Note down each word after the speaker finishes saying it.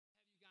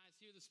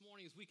here this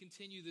morning as we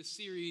continue this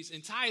series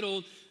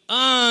entitled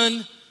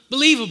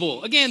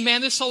Unbelievable. Again, man,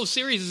 this whole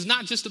series is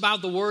not just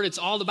about the word. It's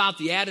all about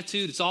the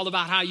attitude. It's all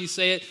about how you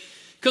say it.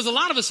 Because a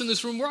lot of us in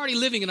this room, we're already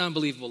living an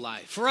unbelievable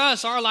life. For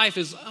us, our life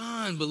is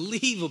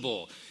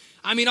unbelievable.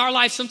 I mean, our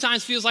life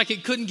sometimes feels like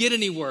it couldn't get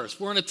any worse.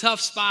 We're in a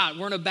tough spot.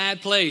 We're in a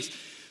bad place.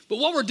 But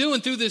what we're doing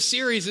through this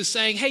series is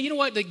saying, hey, you know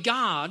what? That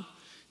God,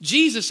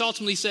 Jesus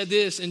ultimately said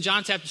this in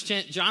John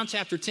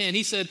chapter 10.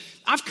 He said,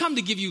 I've come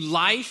to give you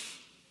life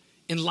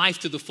and life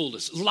to the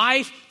fullest,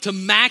 life to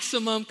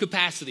maximum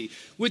capacity,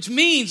 which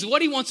means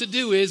what he wants to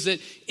do is that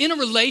in a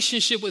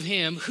relationship with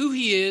him, who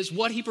he is,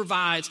 what he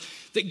provides,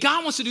 that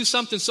God wants to do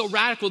something so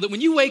radical that when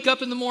you wake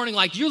up in the morning,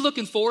 like you're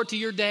looking forward to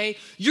your day,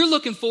 you're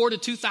looking forward to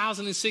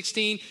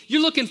 2016,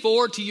 you're looking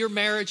forward to your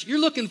marriage, you're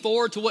looking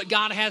forward to what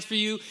God has for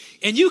you,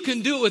 and you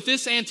can do it with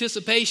this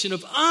anticipation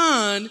of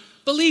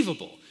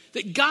unbelievable.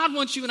 That God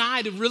wants you and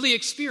I to really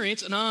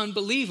experience an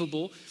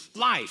unbelievable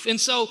life. And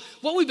so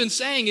what we've been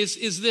saying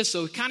is this,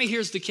 so kind of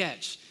here's the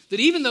catch. That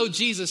even though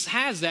Jesus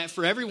has that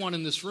for everyone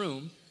in this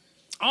room,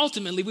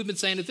 ultimately we've been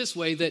saying it this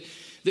way, that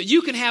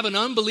you can have an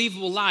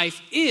unbelievable life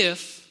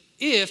if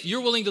you're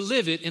willing to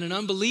live it in an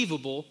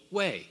unbelievable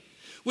way.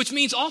 Which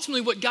means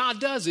ultimately what God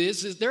does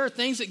is there are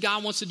things that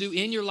God wants to do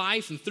in your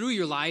life and through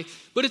your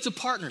life, but it's a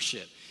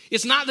partnership.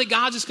 It's not that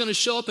God's just going to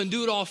show up and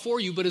do it all for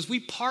you, but as we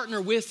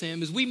partner with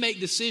him, as we make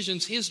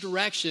decisions his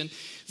direction,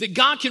 that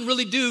God can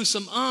really do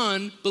some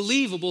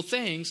unbelievable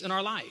things in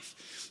our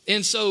life.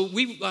 And so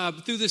we,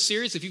 through this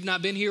series, if you've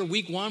not been here,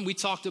 week 1, we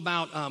talked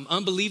about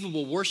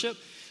unbelievable worship.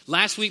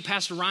 Last week,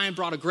 Pastor Ryan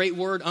brought a great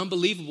word,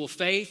 unbelievable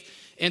faith.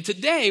 And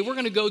today, we're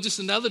going to go just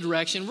another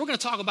direction. We're going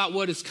to talk about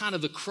what is kind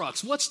of the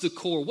crux. What's the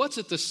core? What's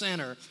at the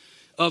center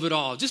of it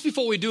all? Just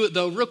before we do it,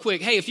 though, real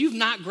quick, hey, if you've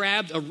not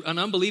grabbed an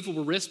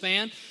unbelievable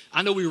wristband,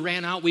 I know we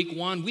ran out week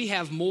 1. We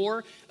have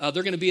more.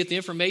 They're going to be at the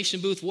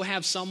information booth. We'll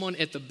have someone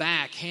at the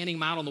back handing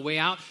them out on the way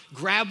out.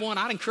 Grab one.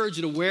 I'd encourage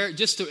you to wear it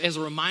just as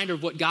a reminder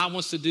of what God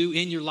wants to do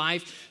in your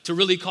life to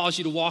really cause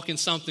you to walk in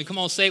something. Come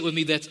on, say it with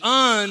me. That's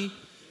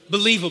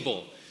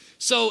unbelievable.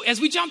 So as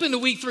we jump into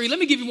week 3, let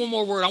me give you one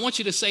more word. I want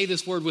you to say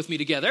this word with me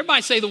together.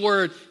 Everybody say the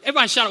word.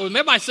 Everybody shout it with me.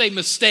 Everybody say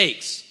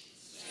mistakes.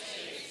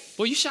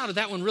 Well, you shouted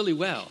that one really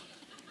well.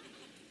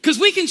 Because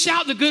we can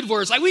shout the good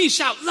words. Like we can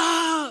shout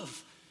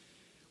love.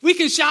 We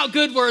can shout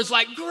good words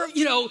like,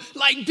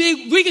 like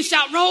big. We can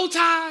shout roll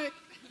tide,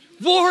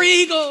 war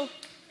eagle,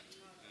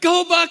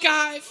 go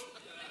Buckeyes.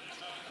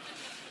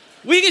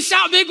 We can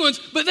shout big ones,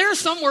 but there are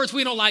some words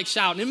we don't like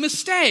shouting. And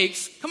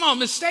mistakes, come on,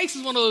 mistakes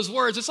is one of those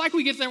words. It's like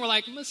we get there and we're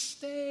like,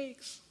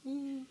 mistakes.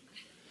 Ooh.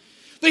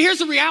 But here's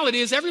the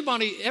reality is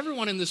everyone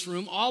in this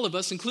room, all of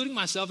us, including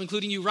myself,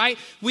 including you, right?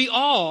 We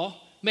all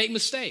make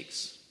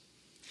mistakes.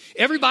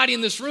 Everybody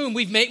in this room,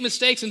 we make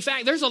mistakes. In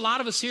fact, there's a lot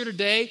of us here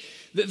today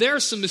that there are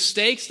some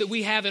mistakes that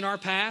we have in our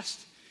past,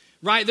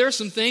 right? There are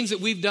some things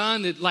that we've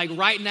done that like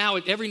right now,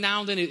 every now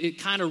and then it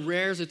kind of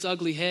rears its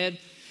ugly head.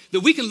 That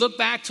we can look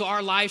back to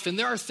our life and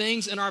there are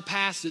things in our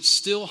past that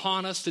still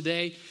haunt us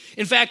today.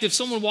 In fact, if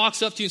someone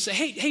walks up to you and say,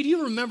 hey, do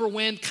you remember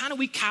when kind of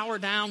we cower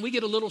down, we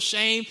get a little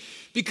shame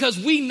because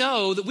we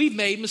know that we've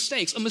made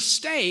mistakes. A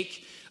mistake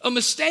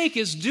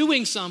is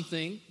doing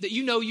something that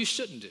you know you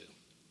shouldn't do.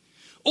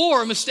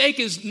 Or a mistake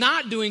is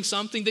not doing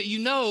something that you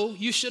know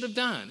you should have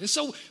done. And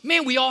so,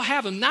 man, we all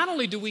have them. Not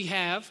only do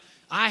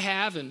I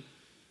have, and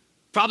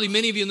probably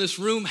many of you in this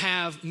room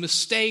have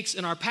mistakes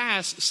in our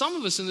past. Some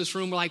of us in this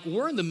room are like,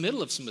 we're in the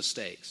middle of some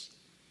mistakes,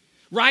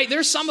 right?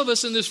 There's some of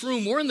us in this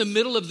room, we're in the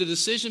middle of the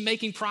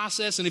decision-making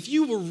process. And if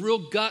you were real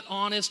gut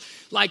honest,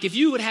 like if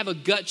you would have a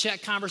gut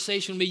check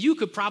conversation with me, you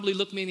could probably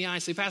look me in the eye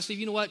and say, Pastor Steve,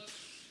 you know what?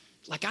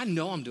 Like, I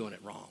know I'm doing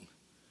it wrong.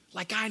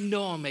 Like, I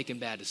know I'm making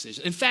bad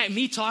decisions. In fact,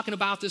 me talking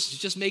about this is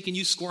just making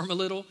you squirm a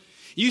little.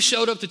 You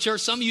showed up to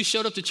church. Some of you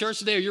showed up to church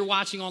today or you're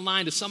watching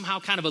online to somehow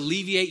kind of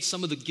alleviate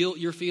some of the guilt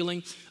you're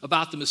feeling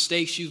about the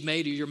mistakes you've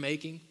made or you're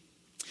making.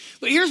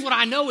 But here's what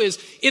I know is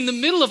in the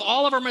middle of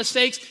all of our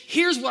mistakes,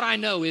 here's what I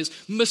know is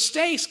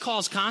mistakes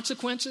cause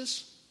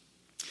consequences.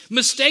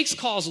 Mistakes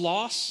cause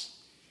loss,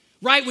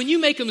 right? When you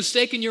make a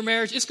mistake in your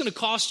marriage, it's going to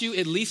cost you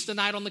at least a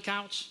night on the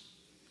couch.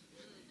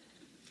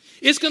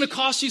 It's going to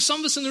cost you,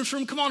 some of us in this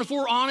room, come on, if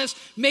we're honest,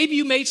 maybe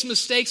you made some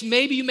mistakes,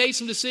 maybe you made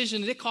some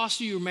decisions, and it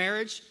cost you your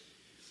marriage.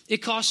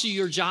 It costs you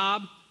your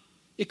job.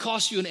 It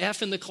costs you an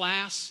F in the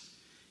class.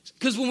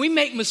 Because when we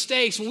make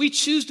mistakes, when we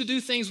choose to do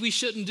things we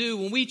shouldn't do,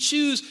 when we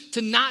choose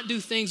to not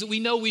do things that we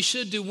know we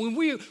should do, when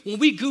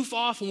we goof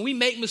off, when we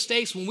make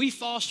mistakes, when we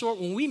fall short,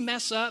 when we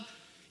mess up,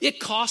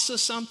 it costs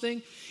us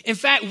something. In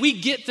fact,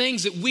 we get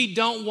things that we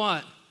don't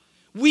want.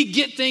 We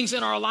get things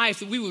in our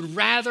life that we would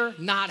rather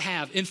not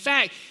have. In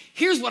fact,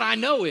 here's what I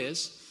know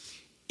is,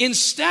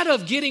 instead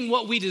of getting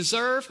what we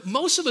deserve,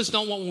 most of us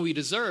don't want what we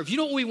deserve. You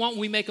know what we want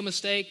when we make a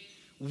mistake?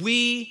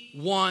 We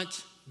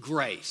want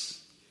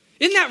grace.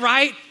 Isn't that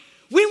right?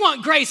 We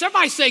want grace.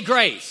 Everybody say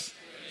grace.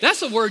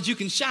 That's a word you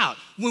can shout.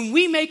 When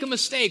we make a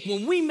mistake,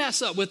 when we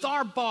mess up with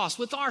our boss,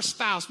 with our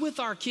spouse, with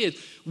our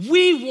kids,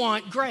 we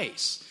want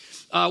grace.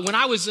 When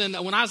I was in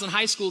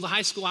high school, the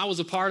high school I was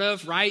a part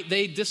of, right,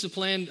 they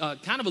disciplined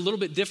kind of a little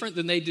bit different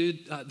than they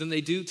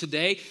do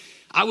today.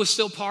 I was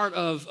still part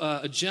of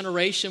a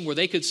generation where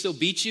they could still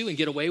beat you and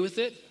get away with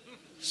it.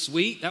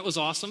 Sweet, that was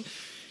awesome.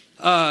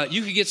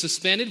 You could get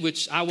suspended,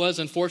 which I was,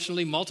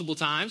 unfortunately, multiple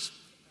times.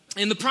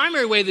 And the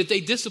primary way that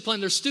they discipline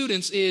their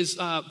students is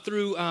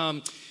through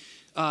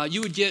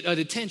you would get a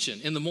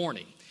detention in the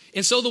morning.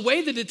 And so the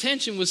way the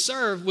detention was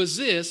served was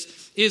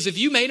this, is if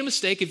you made a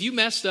mistake, if you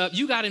messed up,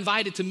 you got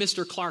invited to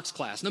Mr. Clark's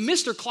class. Now,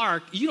 Mr.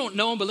 Clark, you don't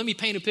know him, but let me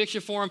paint a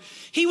picture for him.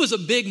 He was a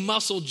big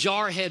muscle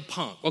jarhead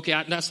punk. Okay,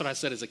 that's what I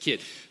said as a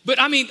kid.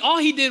 But I mean, all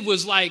he did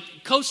was like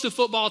coach the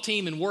football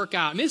team and work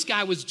out. And this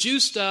guy was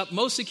juiced up.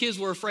 Most of the kids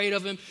were afraid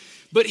of him.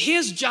 But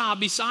his job,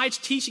 besides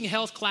teaching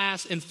health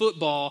class and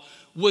football,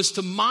 was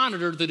to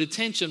monitor the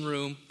detention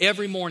room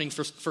every morning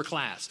for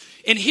class.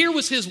 And here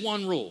was his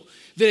one rule,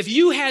 that if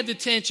you had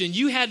detention,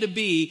 you had to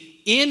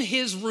be in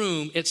his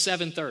room at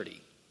 7:30.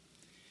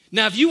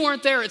 Now, if you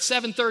weren't there at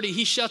 7:30,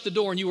 he shut the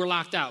door and you were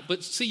locked out.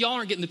 But see, y'all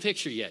aren't getting the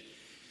picture yet.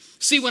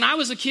 See, when I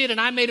was a kid and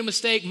I made a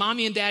mistake,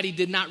 mommy and daddy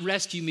did not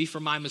rescue me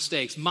from my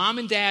mistakes. Mom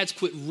and dads,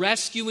 quit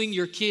rescuing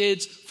your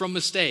kids from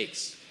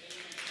mistakes.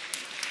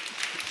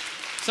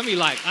 Some of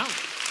you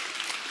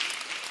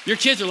your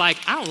kids are like,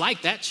 I don't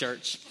like that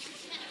church.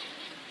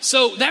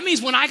 So that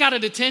means when I got a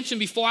detention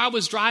before I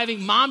was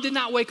driving, mom did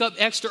not wake up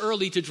extra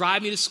early to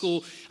drive me to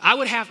school.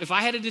 If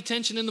I had a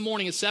detention in the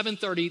morning at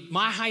 7:30,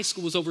 my high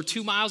school was over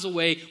 2 miles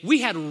away. We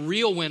had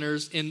real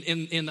winters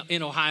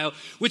in Ohio,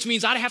 which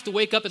means I'd have to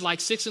wake up at like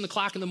 6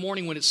 o'clock in the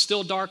morning when it's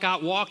still dark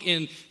out, walk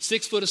in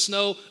 6 foot of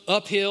snow,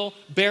 uphill,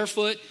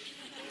 barefoot,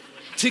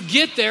 to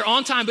get there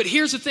on time. But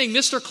here's the thing,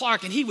 Mr.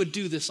 Clark, and he would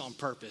do this on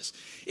purpose.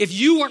 If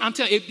you weren't, I'm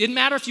telling you, it didn't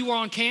matter if you were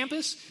on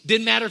campus,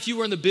 didn't matter if you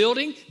were in the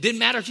building, didn't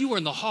matter if you were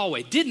in the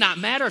hallway, did not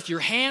matter if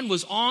your hand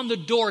was on the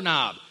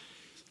doorknob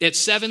at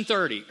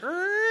 7:30.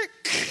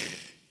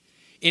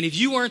 And if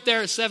you weren't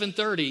there at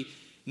 7:30,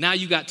 now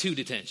you got 2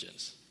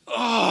 detentions.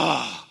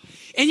 Oh,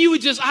 and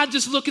I'd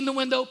just look in the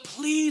window,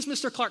 please,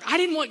 Mr. Clark. I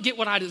didn't get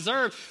what I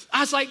deserved. I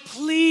was like,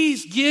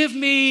 please give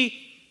me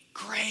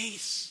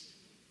grace.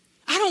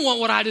 I don't want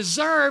what I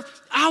deserve.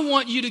 I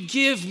want you to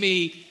give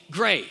me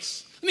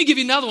grace. Let me give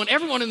you another one.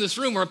 Everyone in this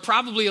room, or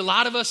probably a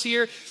lot of us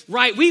here,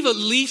 right? We've at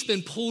least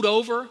been pulled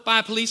over by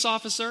a police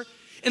officer.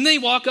 And they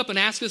walk up and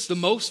ask us the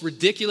most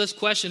ridiculous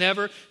question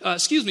ever.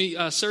 Excuse me,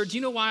 sir, do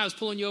you know why I was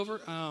pulling you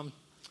over? I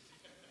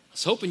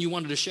was hoping you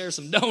wanted to share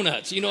some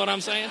donuts. You know what I'm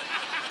saying?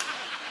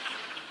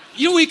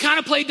 We kind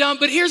of play dumb.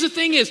 But here's the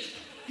thing is,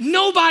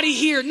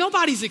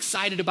 nobody's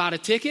excited about a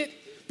ticket.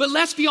 But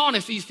let's be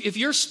honest, if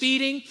you're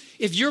speeding,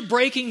 if you're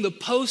breaking the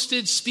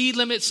posted speed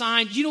limit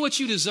sign, you know what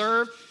you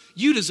deserve?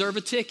 You deserve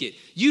a ticket.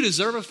 You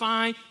deserve a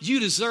fine. You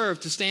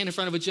deserve to stand in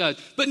front of a judge.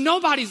 But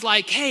nobody's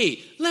like,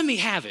 hey, let me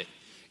have it.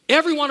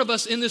 Every one of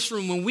us in this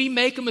room, when we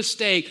make a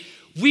mistake,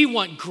 we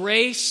want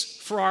grace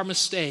for our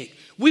mistake.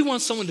 We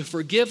want someone to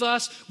forgive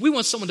us. We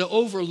want someone to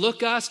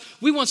overlook us.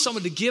 We want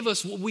someone to give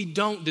us what we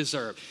don't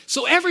deserve.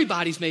 So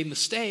everybody's made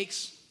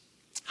mistakes.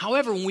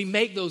 However, when we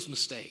make those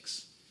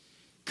mistakes,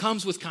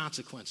 comes with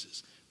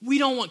consequences. We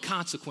don't want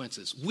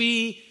consequences.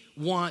 We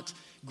want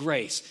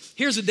grace.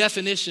 Here's a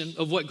definition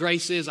of what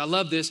grace is. I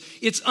love this.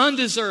 It's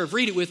undeserved.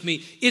 Read it with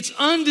me. It's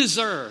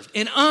undeserved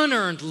and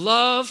unearned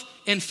love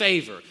and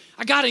favor.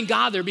 I got in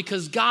God there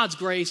because God's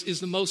grace is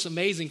the most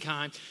amazing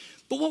kind.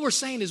 But what we're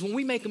saying is when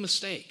we make a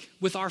mistake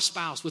with our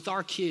spouse, with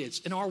our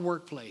kids, in our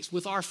workplace,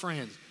 with our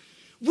friends,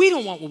 we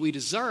don't want what we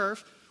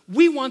deserve.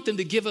 We want them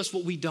to give us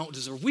what we don't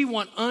deserve. We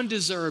want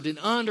undeserved and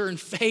unearned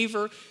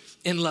favor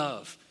and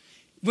love.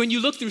 When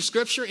you look through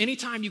Scripture,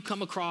 anytime you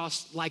come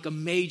across like a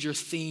major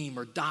theme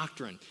or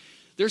doctrine,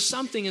 there's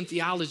something in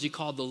theology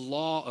called the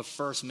law of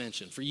first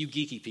mention. For you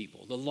geeky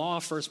people, the law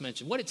of first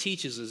mention. What it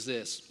teaches is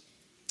this,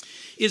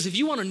 is if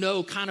you want to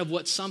know kind of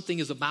what something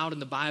is about in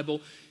the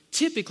Bible,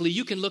 typically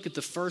you can look at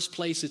the first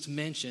place it's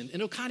mentioned and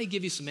it'll kind of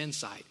give you some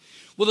insight.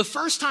 Well, the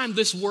first time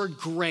this word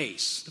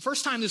grace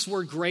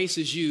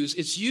is used,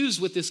 it's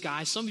used with this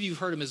guy. Some of you have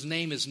heard him. His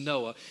name is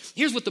Noah.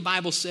 Here's what the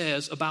Bible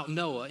says about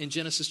Noah in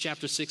Genesis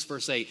chapter 6,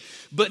 verse 8.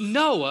 But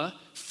Noah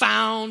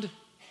found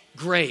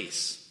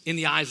grace in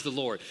the eyes of the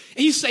Lord.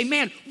 And you say,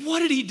 man, what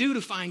did he do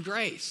to find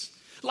grace?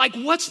 Like,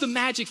 what's the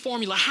magic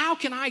formula? How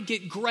can I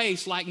get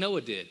grace like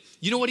Noah did?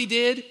 You know what he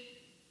did?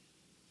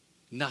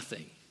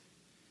 Nothing.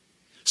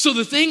 So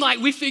the thing like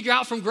we figure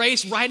out from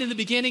grace right in the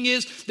beginning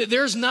is that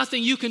there's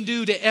nothing you can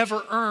do to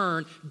ever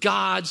earn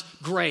God's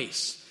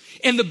grace.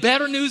 And the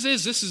better news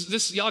is,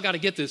 this y'all got to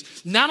get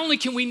this. Not only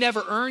can we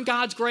never earn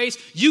God's grace,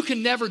 you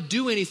can never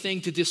do anything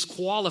to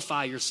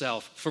disqualify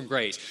yourself from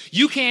grace.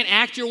 You can't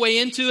act your way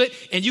into it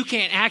and you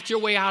can't act your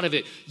way out of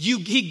it.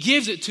 He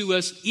gives it to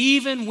us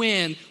even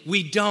when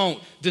we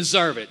don't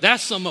deserve it.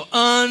 That's some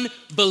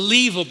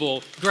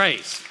unbelievable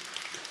grace.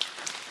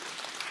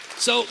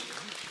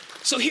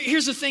 So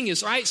here's the thing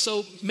is, right?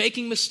 So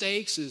making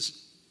mistakes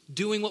is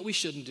doing what we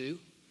shouldn't do.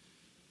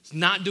 It's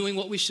not doing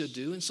what we should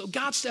do. And so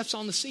God steps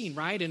on the scene,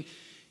 right? And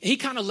he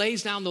kind of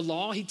lays down the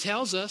law. He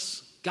tells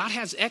us God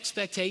has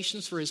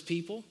expectations for his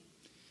people.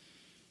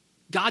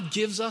 God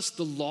gives us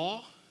the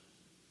law,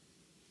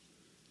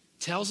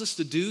 tells us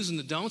the do's and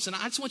the don'ts. And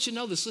I just want you to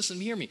know this. Listen,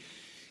 hear me.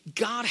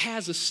 God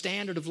has a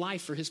standard of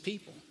life for his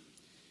people.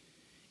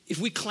 If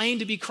we claim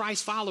to be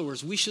Christ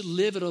followers, we should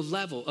live at a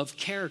level of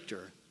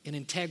character and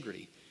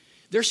integrity.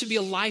 There should be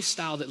a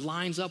lifestyle that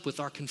lines up with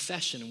our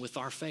confession and with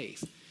our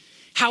faith.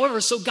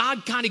 However, so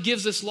God kind of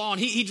gives this law,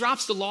 and he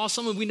drops the law.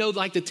 Some of we know,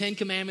 like the 10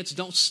 Commandments: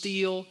 don't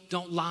steal,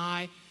 don't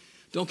lie,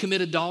 don't commit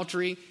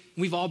adultery.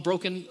 We've all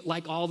broken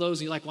like all those.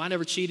 And you're like, well, I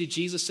never cheated.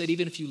 Jesus said,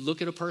 even if you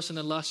look at a person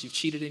in lust, you've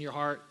cheated in your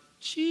heart.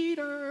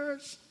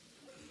 Cheaters.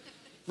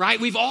 Right?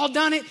 We've all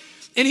done it.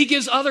 And he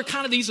gives other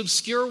kind of these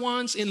obscure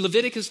ones. In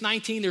Leviticus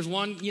 19, there's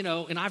one,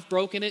 and I've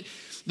broken it.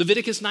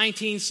 Leviticus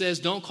 19 says,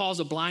 don't cause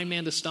a blind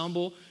man to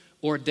stumble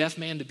or a deaf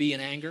man to be in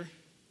anger.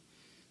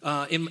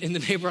 In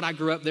the neighborhood I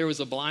grew up, there was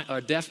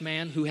a deaf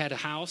man who had a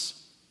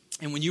house.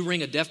 And when you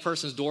ring a deaf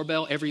person's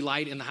doorbell, every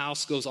light in the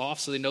house goes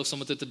off so they know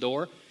someone's at the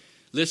door.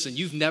 Listen,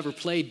 you've never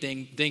played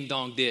ding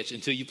dong ditch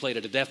until you played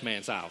at a deaf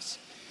man's house.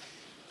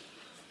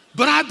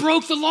 But I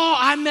broke the law.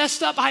 I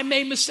messed up. I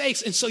made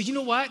mistakes. And so you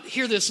know what?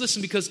 Hear this.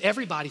 Listen, because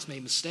everybody's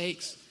made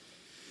mistakes.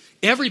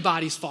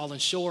 Everybody's fallen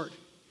short.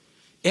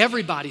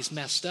 Everybody's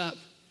messed up.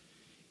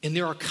 And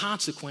there are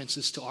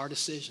consequences to our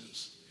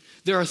decisions.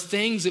 There are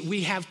things that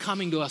we have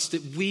coming to us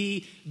that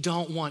we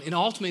don't want. And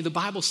ultimately, the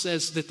Bible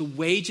says that the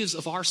wages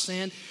of our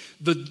sin,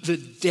 the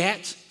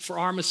debt for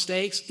our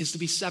mistakes, is to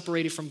be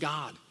separated from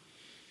God.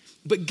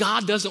 But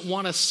God doesn't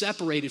want us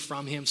separated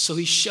from him, so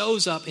he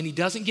shows up and he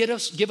doesn't give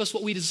us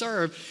what we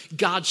deserve.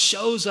 God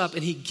shows up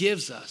and he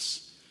gives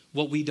us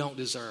what we don't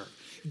deserve.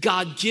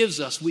 God gives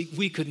us,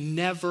 we could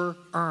never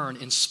earn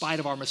in spite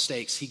of our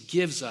mistakes. He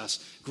gives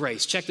us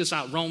grace. Check this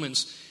out,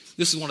 Romans.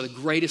 This is one of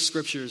the greatest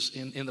scriptures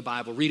in the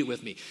Bible. Read it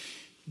with me.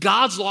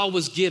 God's law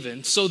was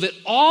given so that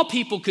all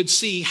people could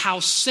see how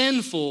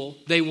sinful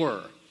they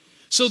were.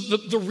 So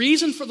the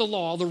reason for the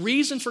law, the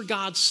reason for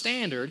God's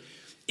standard,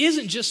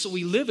 isn't just so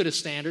we live at a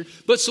standard,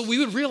 but so we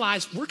would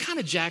realize we're kind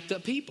of jacked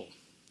up people.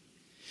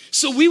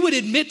 So we would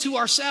admit to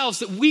ourselves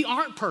that we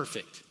aren't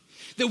perfect,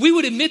 that we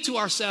would admit to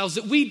ourselves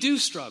that we do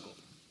struggle.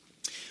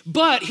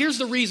 But here's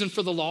the reason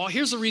for the law,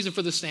 here's the reason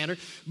for the standard.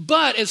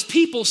 But as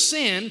people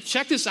sin,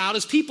 check this out,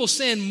 as people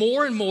sin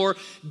more and more,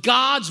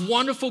 God's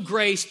wonderful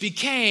grace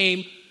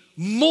became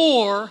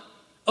more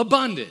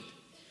abundant.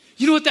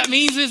 You know what that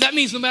means is? That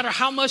means no matter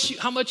how much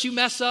you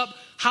mess up,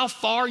 how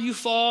far you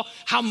fall,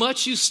 how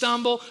much you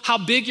stumble, how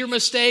big your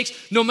mistakes,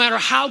 no matter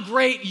how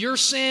great your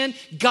sin,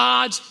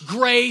 God's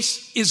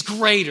grace is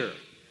greater.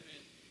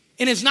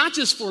 And it's not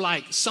just for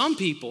like some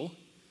people,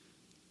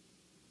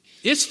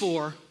 it's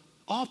for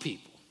all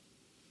people.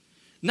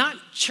 Not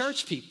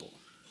church people,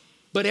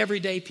 but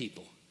everyday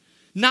people.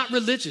 Not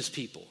religious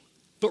people,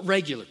 but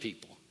regular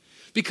people.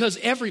 Because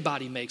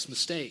everybody makes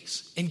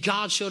mistakes. And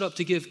God showed up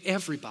to give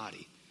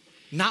everybody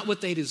not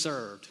what they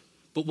deserved,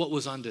 but what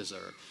was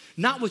undeserved.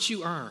 Not what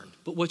you earned,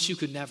 but what you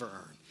could never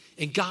earn.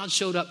 And God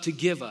showed up to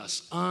give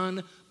us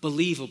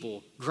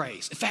unbelievable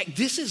grace. In fact,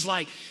 this is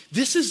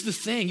the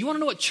thing. You want to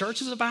know what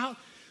church is about?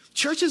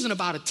 Church isn't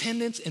about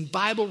attendance and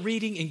Bible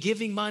reading and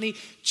giving money.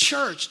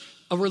 Church,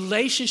 a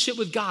relationship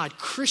with God,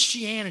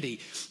 Christianity.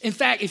 In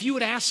fact, if you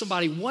would ask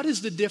somebody, what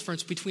is the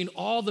difference between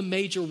all the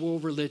major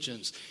world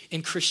religions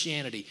and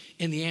Christianity?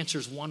 And the answer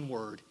is one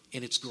word,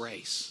 and it's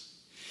grace.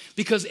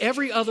 Because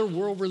every other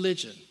world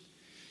religion,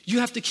 you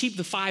have to keep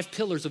the 5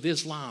 pillars of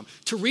Islam.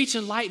 To reach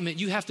enlightenment,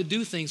 you have to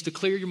do things to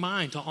clear your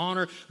mind, to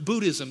honor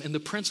Buddhism and the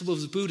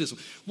principles of Buddhism.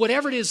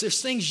 Whatever it is, there's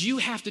things you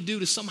have to do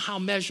to somehow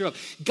measure up.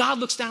 God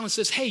looks down and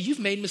says, hey, you've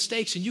made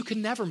mistakes and you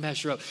can never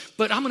measure up.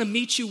 But I'm going to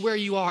meet you where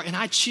you are, and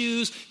I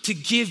choose to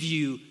give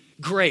you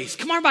grace.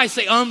 Come on, everybody,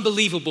 say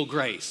unbelievable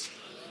grace.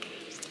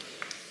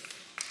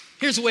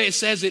 Here's the way it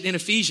says it in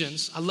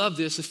Ephesians. I love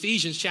this.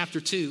 Ephesians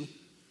chapter 2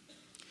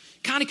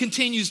 kind of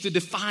continues to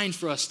define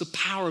for us the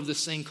power of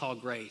this thing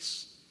called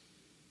grace.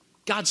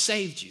 God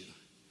saved you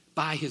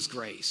by his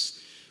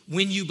grace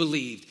when you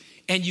believed.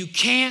 And you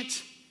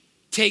can't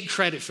take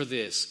credit for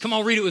this. Come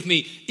on, read it with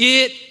me.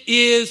 It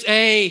is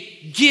a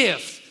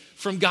gift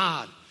from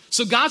God.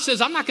 So God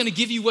says, I'm not going to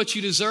give you what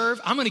you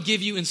deserve. I'm going to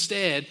give you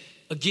instead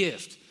a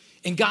gift.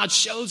 And God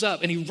shows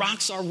up and he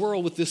rocks our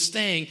world with this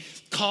thing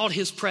called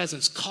his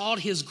presence, called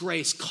his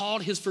grace,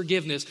 called his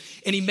forgiveness.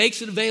 And he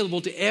makes it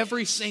available to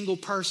every single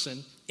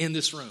person in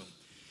this room.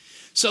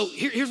 So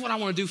here's what I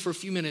want to do for a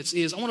few minutes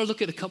is I want to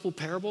look at a couple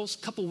parables,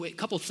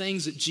 couple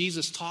things that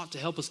Jesus taught to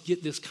help us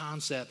get this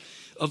concept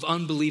of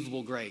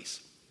unbelievable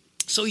grace.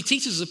 So he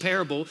teaches a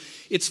parable.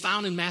 It's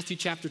found in Matthew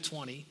chapter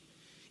 20.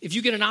 If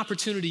you get an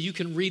opportunity, you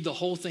can read the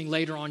whole thing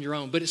later on your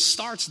own. But it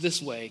starts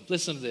this way.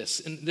 Listen to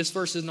this. And this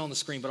verse isn't on the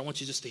screen, but I want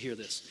you just to hear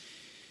this.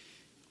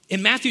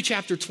 In Matthew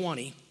chapter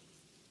 20,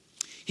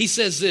 he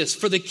says this,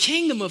 for the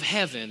kingdom of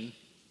heaven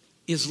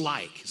is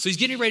like. So he's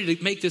getting ready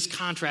to make this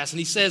contrast. And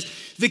he says,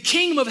 the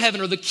kingdom of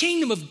heaven or the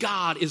kingdom of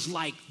God is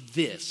like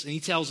this. And he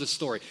tells this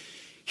story.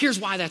 Here's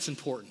why that's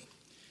important.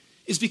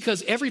 It's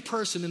because every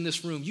person in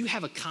this room, you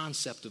have a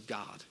concept of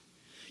God.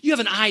 You have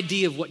an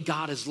idea of what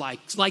God is like.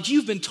 Like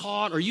you've been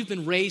taught or you've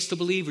been raised to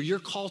believe or your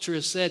culture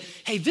has said,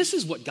 hey, this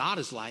is what God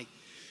is like.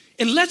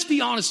 And let's be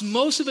honest,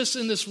 most of us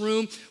in this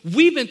room,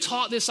 we've been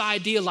taught this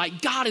idea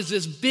like God is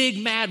this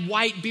big, mad,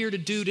 white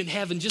bearded dude in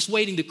heaven just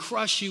waiting to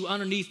crush you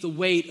underneath the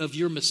weight of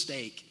your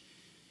mistake.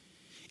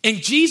 And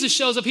Jesus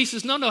shows up, he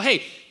says, no,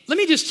 hey, let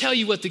me just tell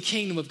you what the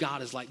kingdom of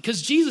God is like.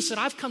 Because Jesus said,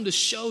 I've come to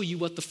show you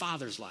what the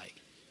Father's like.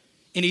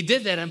 And he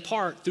did that in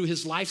part through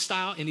his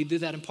lifestyle, and he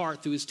did that in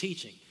part through his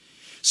teaching.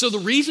 So the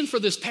reason for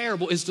this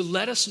parable is to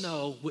let us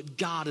know what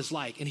God is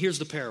like. And here's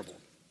the parable.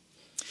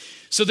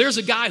 So there's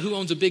a guy who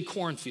owns a big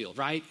cornfield,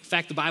 right? In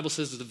fact, the Bible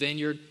says it's a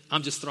vineyard.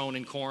 I'm just throwing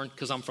in corn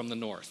because I'm from the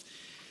north.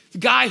 The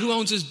guy who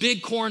owns this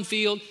big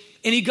cornfield,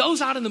 and he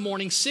goes out in the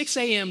morning, 6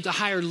 a.m. to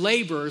hire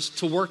laborers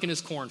to work in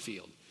his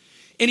cornfield.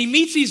 And he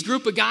meets these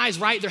group of guys,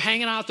 right? They're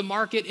hanging out at the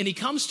market, and he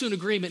comes to an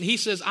agreement. He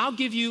says, I'll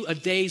give you a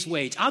day's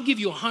wage. I'll give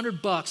you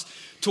 $100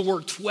 to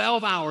work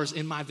 12 hours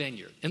in my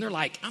vineyard. And they're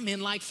like, I'm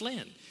in like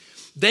Flynn.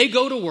 They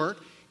go to work.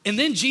 And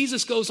then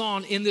Jesus goes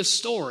on in this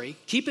story.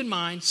 Keep in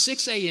mind,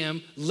 6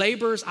 a.m.,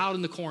 laborers out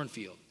in the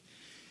cornfield.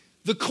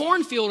 The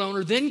cornfield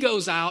owner then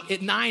goes out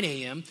at 9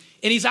 a.m.,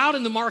 and he's out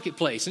in the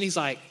marketplace. And he's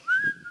like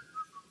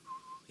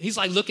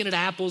looking at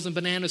apples and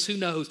bananas, who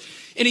knows.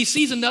 And he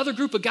sees another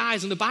group of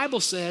guys, and the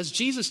Bible says,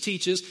 Jesus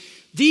teaches,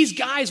 these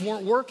guys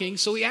weren't working.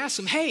 So he asks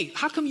them, hey,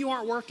 how come you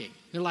aren't working?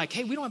 They're like,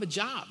 hey, we don't have a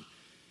job.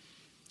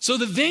 So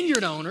the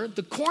vineyard owner,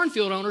 the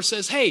cornfield owner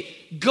says, hey,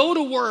 go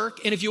to work,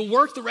 and if you'll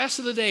work the rest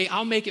of the day,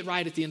 I'll make it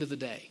right at the end of the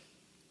day.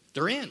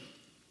 They're in.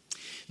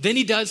 Then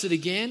he does it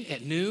again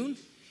at noon.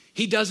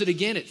 He does it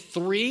again at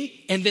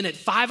 3, and then at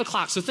 5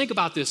 o'clock. So think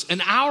about this.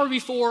 An hour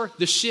before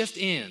the shift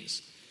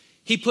ends,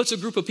 he puts a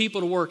group of people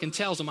to work and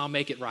tells them, I'll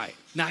make it right.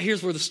 Now,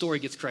 here's where the story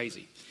gets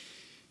crazy.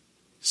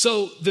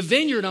 So the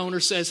vineyard owner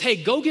says,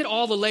 hey, go get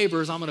all the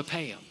laborers, I'm going to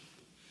pay them.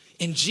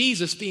 And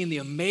Jesus, being the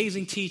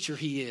amazing teacher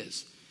he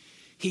is,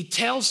 he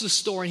tells the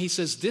story and he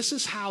says, this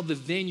is how the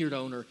vineyard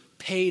owner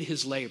paid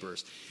his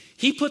laborers.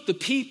 He put the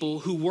people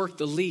who worked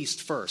the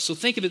least first. So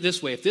think of it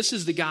this way. If this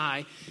is the guy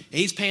and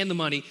he's paying the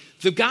money,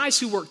 the guys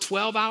who worked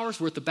 12 hours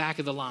were at the back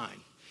of the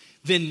line.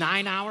 Then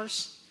 9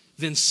 hours,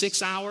 then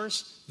 6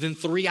 hours, then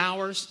 3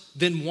 hours,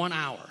 then 1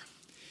 hour.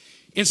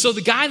 And so the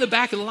guy in the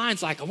back of the line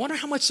is like, I wonder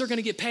how much they're going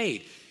to get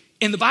paid.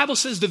 And the Bible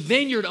says the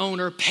vineyard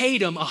owner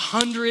paid him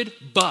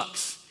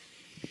 $100.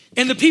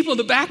 And the people in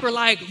the back were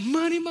like,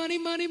 money, money,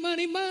 money,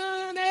 money,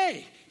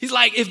 money. He's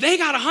like, if they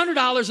got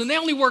 $100 and they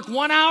only worked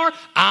 1 hour,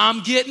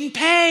 I'm getting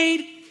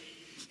paid.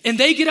 And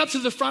they get up to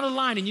the front of the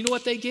line, and you know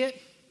what they get?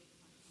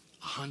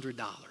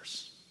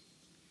 $100.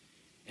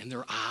 And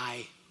they're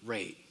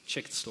irate.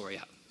 Check the story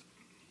out.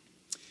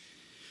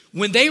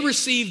 When they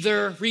received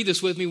read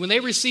this with me, when they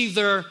received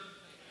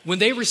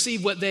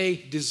what they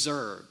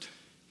deserved,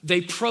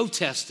 they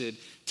protested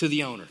to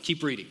the owner.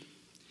 Keep reading.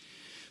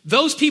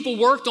 Those people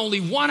worked only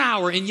 1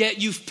 hour, and yet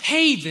you've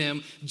paid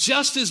them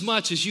just as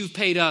much as you've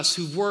paid us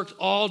who worked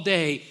all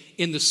day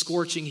in the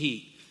scorching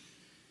heat.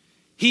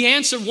 He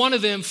answered one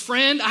of them,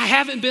 friend, I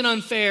haven't been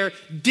unfair.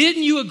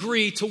 Didn't you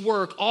agree to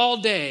work all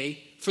day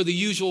for the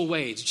usual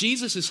wage?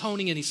 Jesus is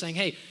honing in. He's saying,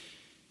 hey,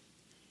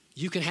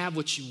 you can have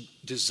what you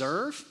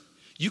deserve.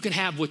 You can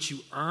have what you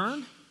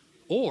earn.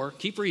 Or,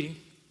 keep reading.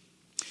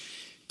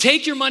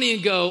 Take your money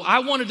and go. I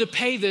wanted to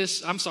pay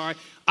this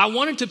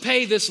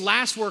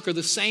last worker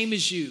the same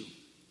as you.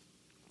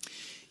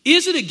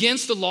 Is it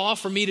against the law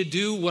for me to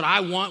do what I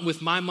want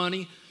with my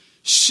money?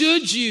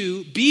 Should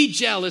you be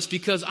jealous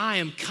because I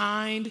am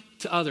kind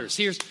to others?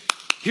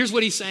 Here's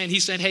what he's saying.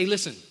 He's saying, hey,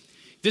 listen,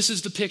 this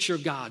is the picture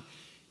of God.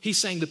 He's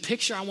saying the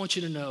picture I want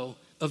you to know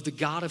of the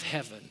God of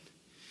heaven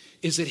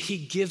is that he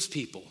gives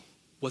people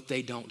what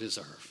they don't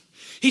deserve.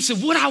 He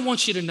said, what I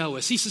want you to know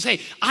is, he says, hey,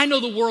 I know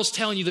the world's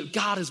telling you that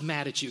God is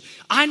mad at you.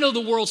 I know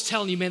the world's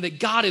telling you, man,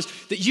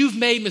 that you've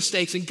made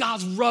mistakes and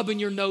God's rubbing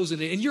your nose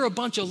in it. And you're a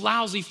bunch of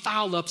lousy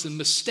foul-ups and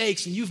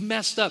mistakes and you've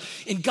messed up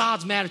and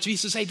God's mad at you. He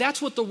says, hey,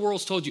 that's what the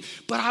world's told you.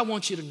 But I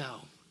want you to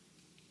know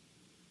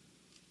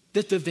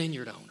that the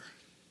vineyard owner,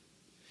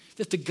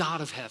 that the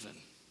God of heaven,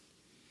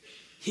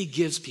 he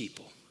gives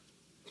people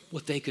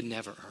what they could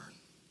never earn.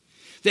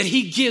 That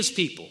he gives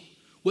people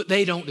what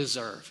they don't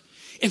deserve.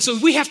 And so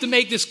we have to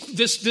make this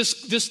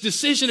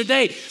decision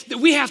today that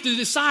we have to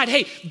decide,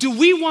 hey, do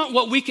we want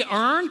what we can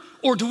earn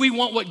or do we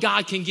want what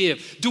God can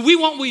give? Do we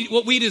want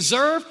what we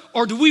deserve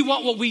or do we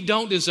want what we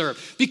don't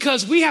deserve?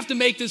 Because we have to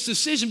make this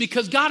decision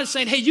because God is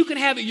saying, hey, you can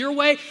have it your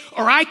way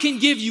or I can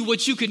give you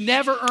what you could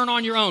never earn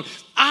on your own.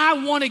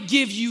 I want to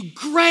give you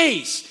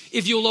grace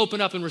if you'll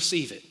open up and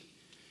receive it.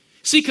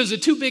 See, because the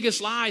two biggest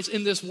lies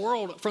in this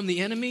world from the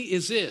enemy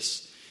is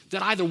this,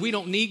 that either we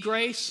don't need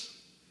grace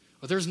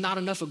or there's not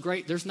enough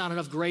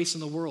grace in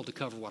the world to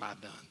cover what I've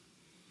done.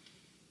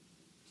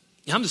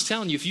 And I'm just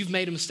telling you, if you've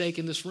made a mistake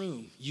in this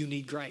room, you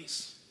need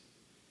grace.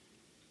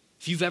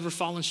 If you've ever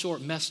fallen short,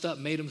 messed up,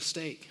 made a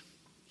mistake,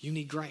 you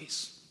need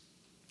grace.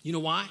 You know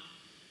why?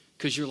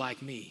 Because you're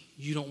like me.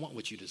 You don't want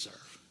what you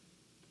deserve.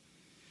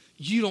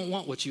 you don't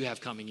want what you have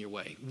coming your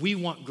way. We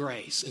want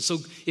grace. And so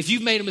if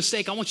you've made a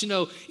mistake, I want you to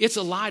know it's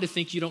a lie to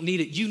think you don't need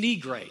it. You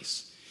need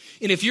grace.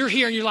 And if you're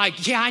here and you're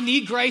like, yeah, I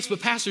need grace,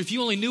 but Pastor, if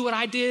you only knew what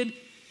I did,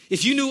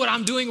 if you knew what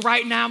I'm doing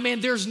right now, man,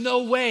 there's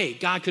no way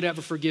God could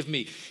ever forgive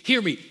me.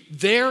 Hear me.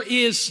 There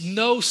is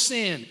no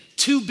sin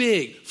too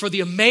big for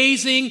the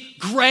amazing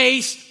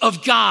grace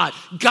of God.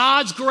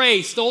 God's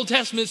grace. The Old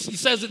Testament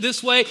says it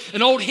this way.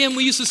 An old hymn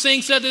we used to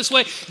sing said this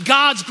way.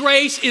 God's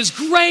grace is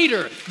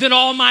greater than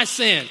all my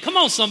sin. Come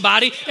on,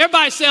 somebody.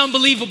 Everybody say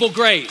unbelievable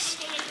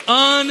grace.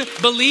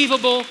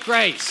 Unbelievable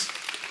grace.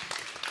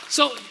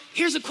 So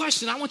here's a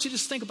question. I want you to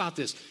just think about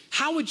this.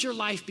 How would your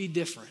life be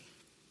different?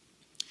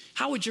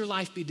 How would your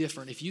life be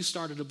different if you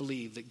started to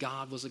believe that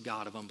God was a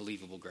God of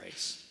unbelievable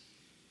grace?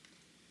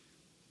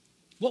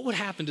 What would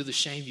happen to the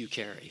shame you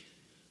carry?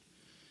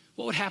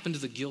 What would happen to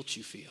the guilt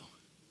you feel?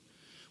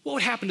 What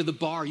would happen to the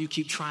bar you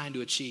keep trying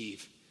to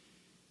achieve?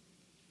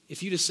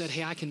 If you just said,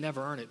 hey, I can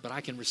never earn it, but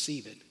I can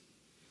receive it.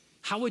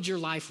 How would your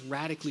life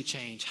radically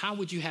change? How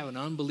would you have an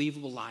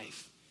unbelievable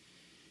life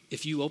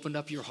if you opened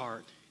up your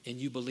heart and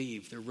you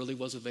believed there really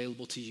was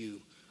available to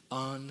you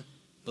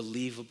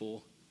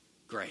unbelievable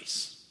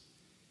grace?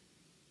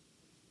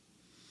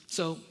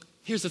 So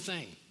here's the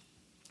thing,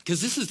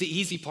 because this is the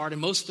easy part,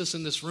 and most of us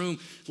in this room,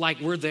 like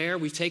we're there,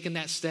 we've taken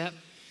that step.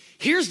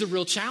 Here's the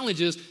real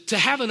challenge is to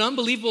have an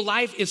unbelievable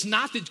life. It's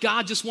not that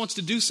God just wants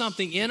to do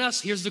something in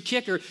us. Here's the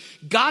kicker.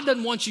 God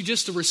doesn't want you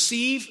just to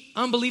receive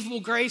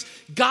unbelievable grace.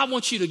 God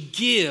wants you to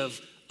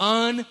give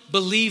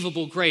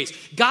unbelievable grace.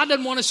 God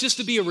doesn't want us just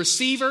to be a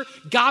receiver.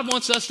 God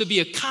wants us to be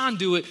a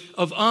conduit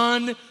of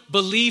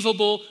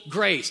unbelievable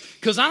grace.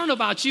 Because I don't know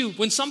about you,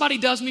 when somebody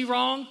does me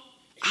wrong,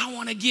 I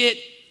want to get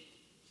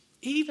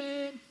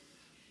even.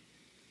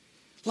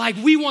 Like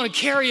we want to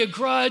carry a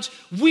grudge.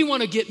 We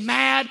want to get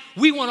mad.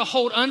 We want to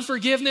hold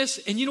unforgiveness.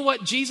 And you know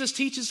what? Jesus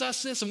teaches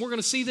us this, and we're going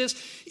to see this,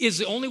 is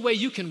the only way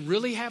you can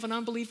really have an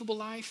unbelievable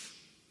life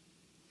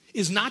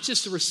is not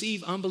just to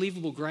receive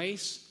unbelievable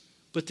grace,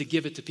 but to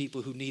give it to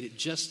people who need it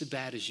just as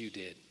bad as you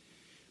did.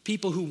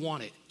 People who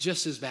want it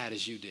just as bad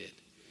as you did.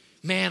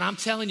 Man, I'm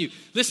telling you.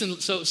 Listen,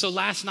 so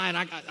last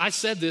night I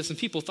said this, and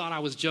people thought I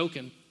was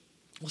joking.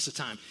 What's the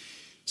time?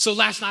 So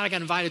last night I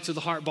got invited to the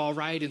Heart Ball,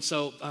 right? And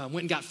so went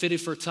and got fitted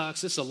for a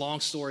tux. This is a long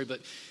story,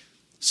 but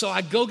so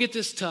I go get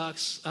this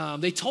tux.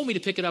 They told me to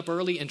pick it up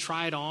early and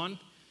try it on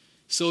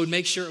so it would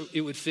make sure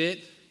it would fit.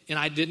 And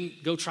I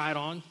didn't go try it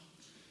on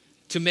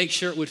to make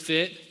sure it would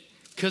fit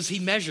because he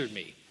measured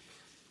me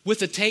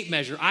with a tape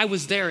measure. I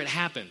was there. It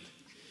happened.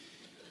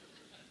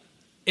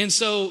 And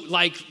so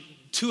like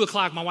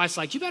 2:00, my wife's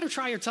like, you better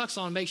try your tux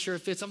on and make sure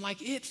it fits. I'm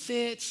like, it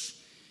fits.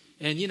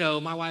 And you know,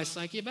 my wife's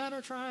like, you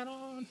better try it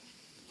on.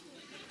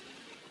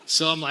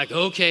 So I'm like,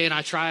 okay, and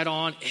I try it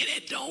on, and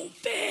it don't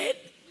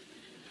fit.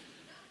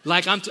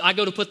 Like I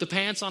go to put the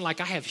pants on, like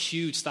I have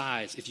huge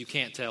thighs, if you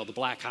can't tell. The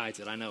black hides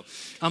it, I know.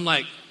 I'm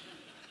like,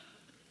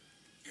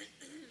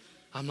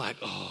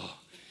 oh,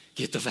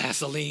 get the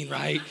Vaseline,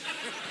 right?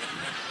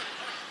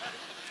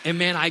 And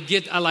man,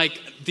 I like,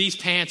 these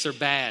pants are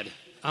bad.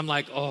 I'm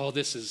like, oh,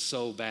 this is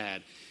so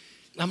bad.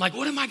 I'm like,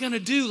 what am I going to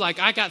do? Like,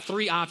 I got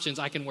 3 options.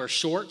 I can wear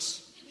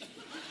shorts.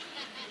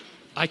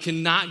 I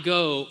cannot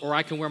go, or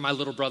I can wear my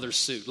little brother's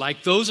suit.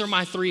 Like, those are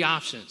my 3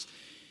 options.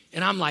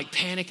 And I'm like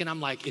panicking.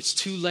 I'm like, it's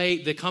too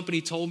late. The company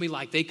told me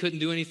like they couldn't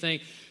do anything.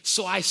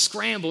 So I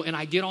scramble and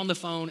I get on the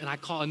phone and I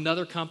call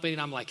another company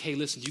and I'm like, hey,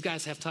 listen, you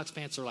guys have tux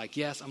pants? They're like,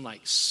 yes. I'm like,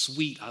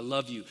 sweet, I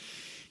love you.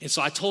 And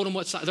so I told them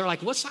what size. They're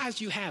like, what size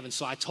do you have? And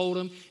so I told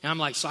them, and I'm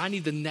like, so I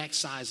need the next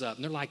size up.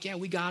 And they're like, yeah,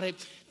 we got it.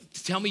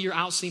 Tell me your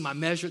outseam. I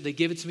measure it. They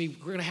give it to me.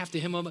 We're going to have to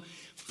hem them up.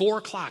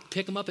 4:00.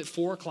 Pick them up at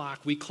 4:00.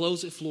 We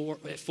close at 4,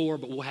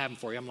 but we'll have them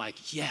for you. I'm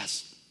like,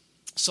 yes.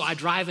 So I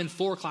drive in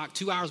 4:00,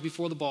 2 hours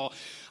before the ball.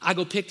 I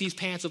go pick these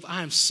pants up.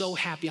 I am so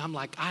happy. I'm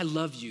like, I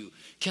love you.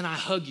 Can I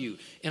hug you?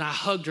 And I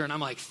hugged her, and I'm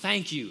like,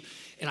 thank you.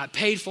 And I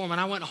paid for them, and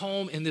I went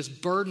home, and this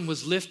burden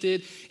was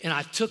lifted. And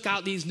I took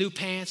out these new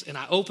pants, and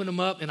I opened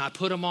them up, and I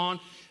put them on.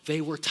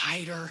 They were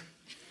tighter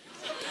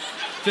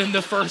than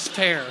the first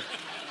pair.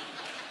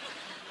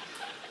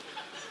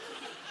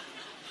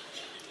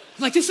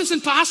 I'm like, this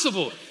isn't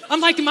possible.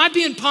 I'm like, am I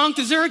being punked?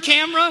 Is there a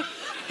camera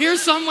here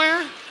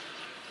somewhere?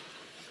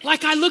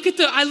 Like, I look at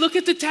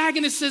the tag,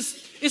 and it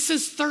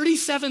says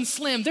 37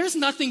 slim. There's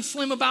nothing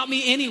slim about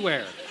me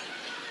anywhere.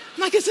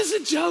 I'm like, is this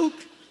a joke?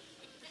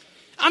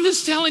 I'm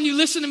just telling you,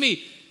 listen to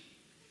me.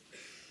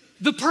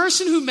 The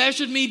person who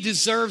measured me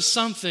deserves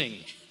something,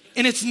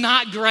 and it's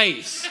not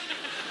grace.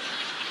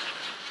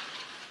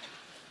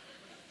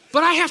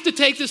 But I have to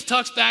take this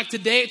tux back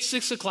today at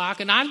 6:00,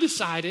 and I've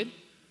decided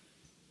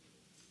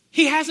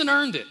he hasn't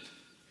earned it.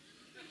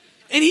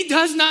 And he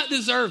does not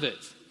deserve it.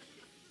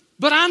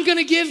 But I'm going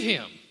to give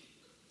him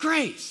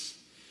grace.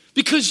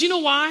 Because you know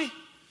why?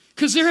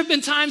 Because there have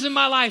been times in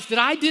my life that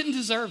I didn't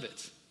deserve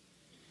it.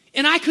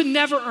 And I could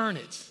never earn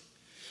it.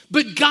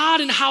 But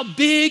God, and how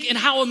big and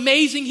how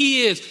amazing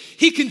he is,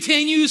 he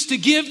continues to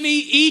give me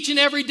each and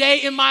every day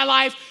in my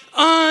life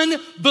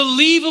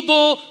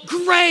unbelievable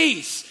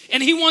grace.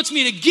 And he wants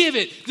me to give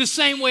it the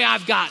same way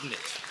I've gotten it.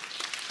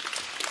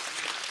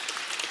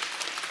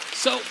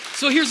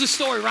 So here's the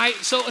story, right?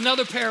 So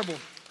another parable.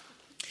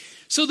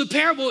 So the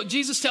parable,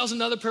 Jesus tells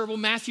another parable,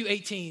 Matthew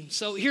 18.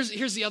 So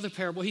here's the other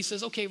parable. He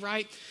says, okay,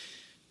 right?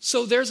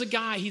 So there's a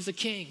guy, he's a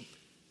king.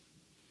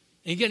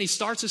 And again, he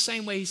starts the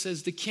same way. He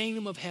says, the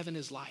kingdom of heaven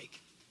is like.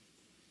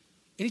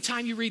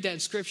 Anytime you read that in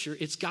scripture,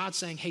 it's God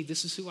saying, hey,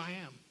 this is who I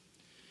am.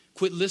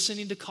 Quit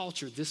listening to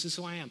culture. This is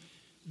who I am.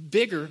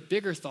 Bigger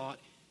thought,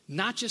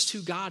 not just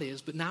who God is,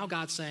 but now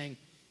God's saying,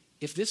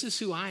 if this is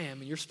who I am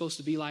and you're supposed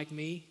to be like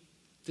me,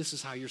 this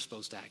is how you're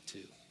supposed to act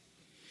too.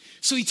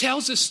 So he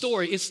tells this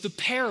story. It's the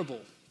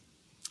parable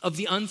of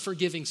the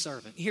unforgiving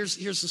servant. Here's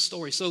the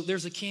story. So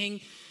there's a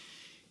king,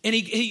 and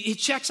he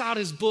checks out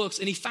his books,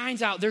 and he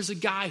finds out there's a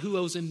guy who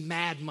owes him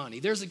mad money.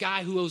 There's a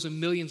guy who owes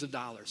him millions of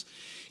dollars.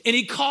 And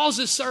he calls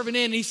this servant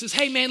in, and he says,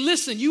 hey, man,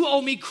 listen, you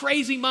owe me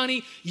crazy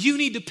money. You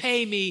need to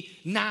pay me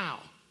now.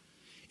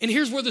 And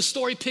here's where the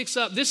story picks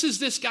up. This is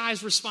this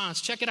guy's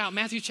response. Check it out,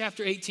 Matthew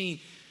chapter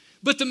 18.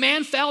 But the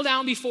man fell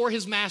down before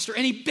his master,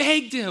 and he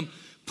begged him,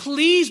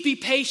 please be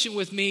patient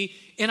with me,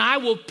 and I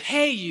will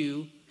pay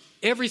you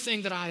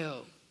everything that I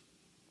owe.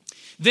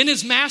 Then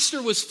his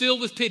master was filled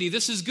with pity.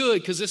 This is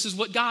good because this is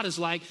what God is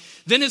like.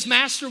 Then his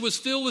master was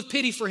filled with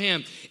pity for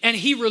him, and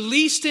he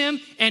released him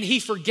and he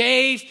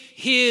forgave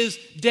his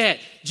debt.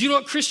 Do you know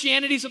what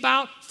Christianity is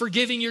about?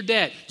 Forgiving your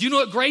debt. Do you know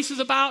what grace is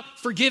about?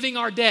 Forgiving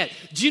our debt.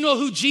 Do you know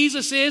who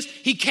Jesus is?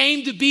 He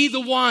came to be the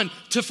one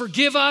to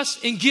forgive us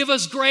and give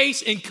us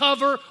grace and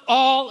cover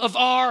all of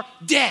our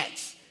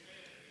debts.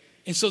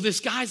 And so this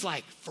guy's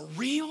like, for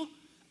real?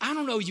 I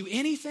don't owe you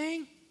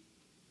anything?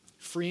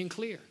 Free and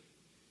clear.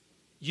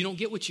 You don't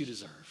get what you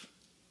deserve.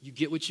 You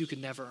get what you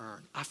could never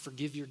earn. I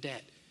forgive your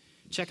debt.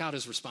 Check out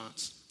his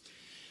response.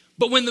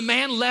 But when the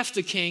man left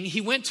the king,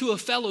 he went to a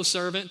fellow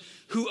servant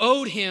who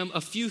owed him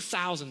a few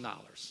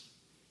 $1,000s.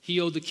 He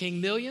owed the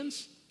king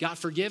millions, got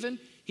forgiven.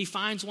 He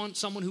finds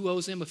someone who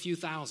owes him a few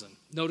thousand.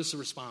 Notice the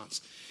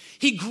response.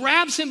 He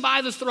grabs him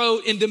by the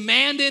throat and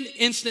demanded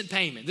instant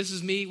payment. This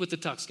is me with the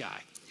tux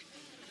guy.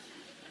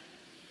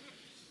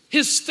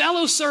 His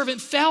fellow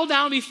servant fell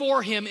down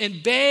before him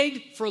and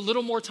begged for a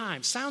little more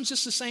time. Sounds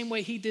just the same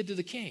way he did to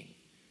the king.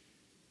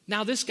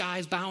 Now this guy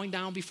is bowing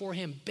down before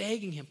him,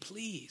 begging him,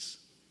 please,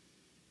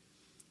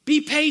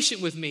 be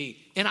patient with me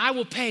and I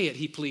will pay it,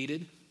 he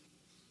pleaded.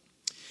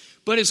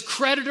 But his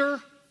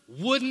creditor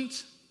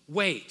wouldn't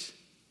wait.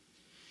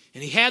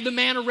 And he had the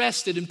man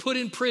arrested and put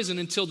in prison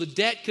until the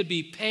debt could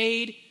be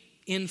paid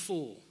in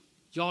full.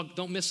 Y'all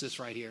don't miss this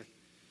right here.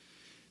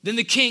 Then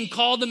the king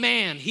called the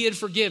man he had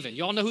forgiven.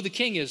 Y'all know who the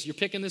king is. You're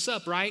picking this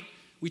up, right?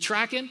 We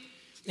tracking?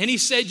 And he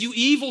said, you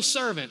evil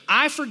servant,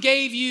 I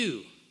forgave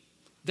you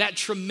that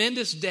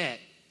tremendous debt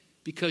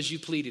because you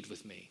pleaded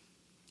with me.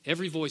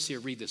 Every voice here,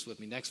 read this with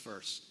me. Next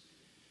verse.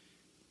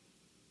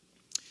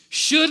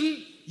 Shouldn't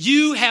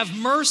you have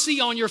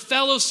mercy on your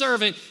fellow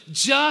servant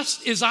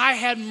just as I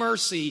had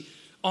mercy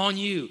on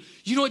you?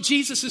 You know what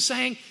Jesus is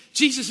saying?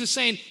 Jesus is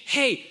saying,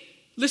 hey,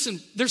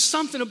 listen, there's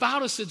something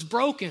about us that's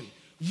broken.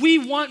 We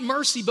want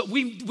mercy, but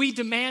we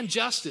demand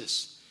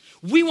justice.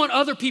 We want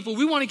other people.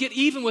 We want to get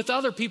even with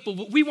other people,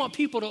 but we want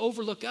people to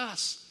overlook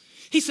us.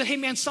 He said, hey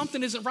man,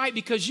 something isn't right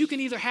because you can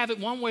either have it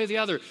one way or the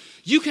other.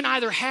 You can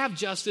either have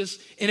justice,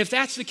 and if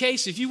that's the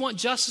case, if you want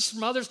justice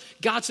from others,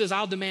 God says,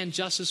 I'll demand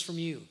justice from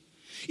you.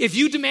 If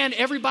you demand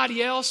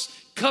everybody else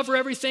cover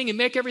everything and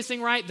make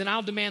everything right, then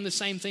I'll demand the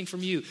same thing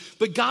from you.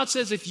 But God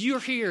says if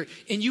you're here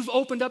and you've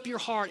opened up your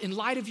heart in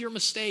light of your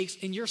mistakes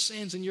and your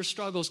sins and your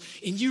struggles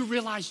and you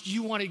realize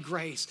you wanted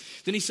grace,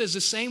 then he says the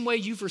same way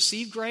you've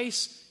received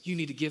grace, you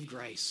need to give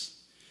grace.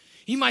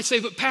 You might say,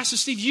 but Pastor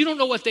Steve, you don't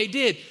know what they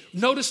did.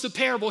 Notice the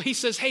parable. He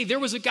says, hey, there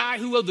was a guy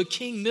who owed the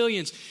king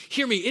millions.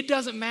 Hear me, it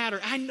doesn't matter.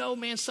 I know,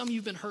 man, some of you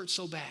have been hurt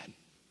so bad.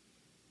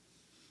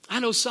 I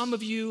know some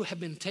of you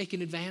have been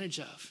taken advantage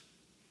of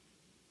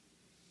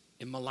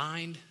and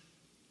maligned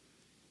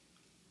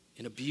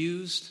and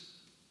abused.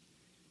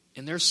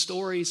 And there's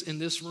stories in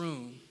this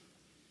room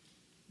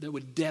that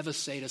would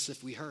devastate us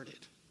if we heard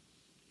it.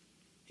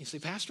 You say,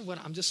 Pastor, what,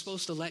 I'm just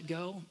supposed to let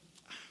go?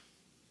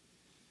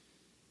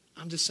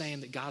 I'm just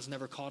saying that God's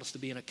never called us to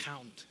be an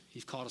accountant.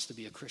 He's called us to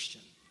be a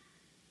Christian.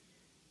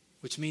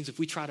 Which means if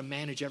we try to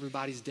manage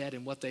everybody's debt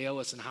and what they owe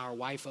us and how our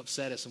wife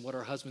upset us and what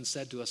our husband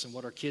said to us and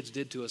what our kids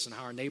did to us and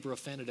how our neighbor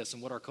offended us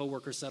and what our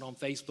coworker said on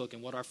Facebook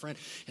and what our friend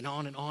and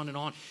on and on and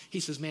on. He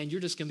says, man,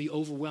 you're just going to be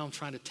overwhelmed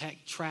trying to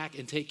track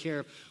and take care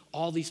of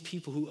all these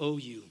people who owe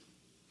you.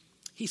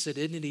 He said,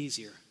 isn't it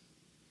easier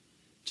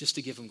just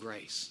to give them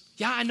grace?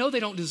 Yeah, I know they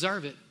don't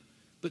deserve it,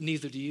 but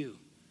neither do you.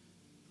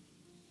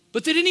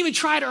 But they didn't even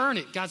try to earn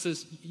it. God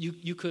says,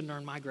 you couldn't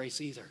earn my grace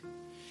either.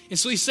 And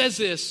so he says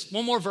this,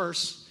 one more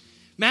verse.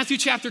 Matthew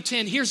chapter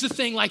 10, here's the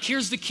thing,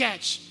 here's the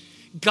catch.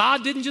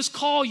 God didn't just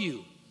call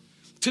you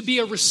to be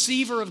a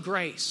receiver of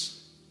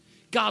grace.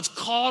 God's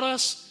called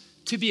us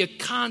to be a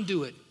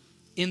conduit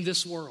in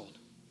this world.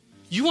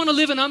 You want to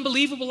live an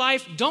unbelievable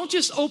life? Don't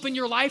just open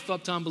your life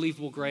up to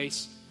unbelievable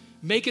grace.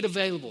 Make it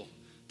available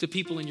to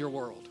people in your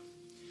world.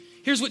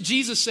 Here's what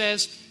Jesus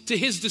says to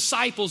his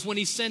disciples when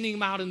he's sending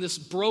them out in this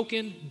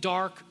broken,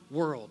 dark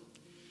world.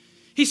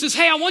 He says,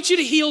 hey, I want you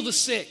to heal the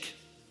sick.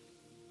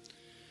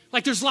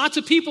 Like there's lots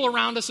of people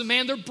around us and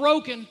man, they're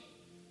broken.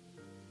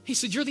 He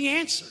said, you're the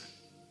answer.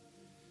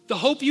 The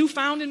hope you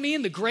found in me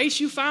and the grace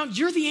you found,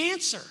 you're the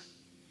answer.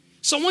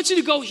 So I want you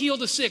to go heal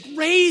the sick,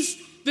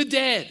 raise the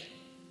dead.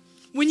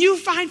 When you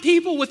find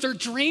people with their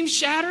dreams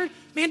shattered,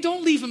 man,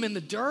 don't leave them in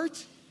the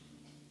dirt.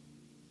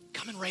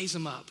 Come and raise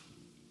them up.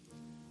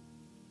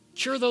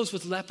 Cure those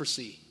with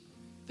leprosy.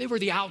 They were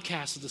the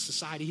outcasts of the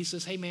society. He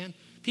says, hey man,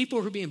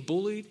 people who are being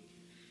bullied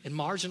and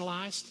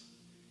marginalized,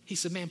 he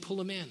said, man, pull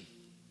them in.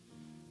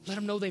 Let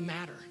them know they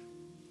matter.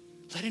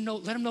 Let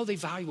them know they're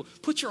valuable.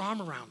 Put your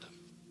arm around them.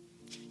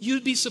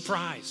 You'd be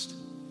surprised.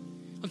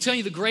 I'm telling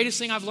you, the greatest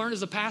thing I've learned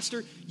as a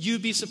pastor,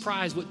 you'd be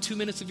surprised what 2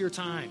 minutes of your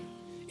time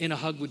in a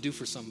hug would do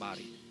for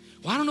somebody.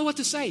 Well, I don't know what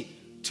to say.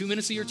 2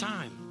 minutes of your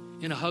time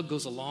in a hug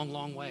goes a long,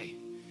 long way.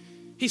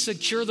 He said,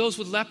 cure those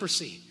with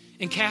leprosy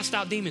and cast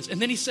out demons.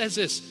 And then he says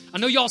this. I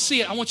know y'all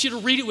see it. I want you to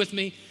read it with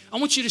me. I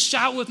want you to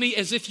shout with me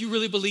as if you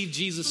really believe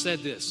Jesus said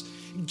this.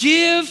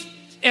 Give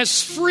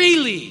as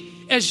freely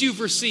as you've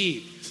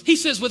received. He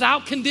says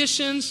without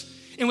conditions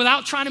and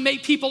without trying to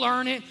make people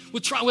earn it,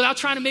 without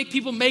trying to make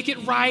people make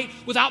it right,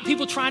 without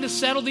people trying to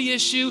settle the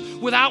issue,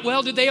 without,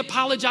 well, did they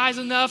apologize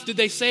enough? Did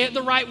they say it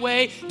the right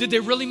way? Did they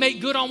really make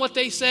good on what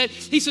they said?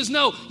 He says,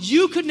 no,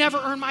 you could never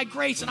earn my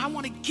grace and I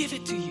want to give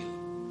it to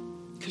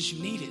you because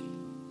you need it.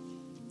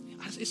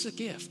 It's a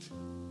gift.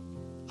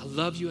 I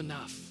love you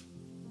enough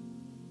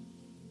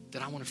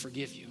that I want to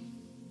forgive you.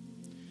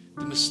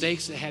 The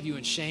mistakes that have you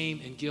in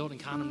shame and guilt and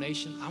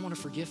condemnation, I want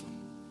to forgive them.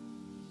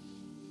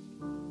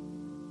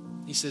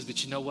 He says,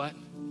 but you know what?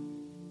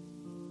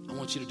 I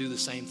want you to do the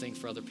same thing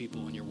for other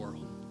people in your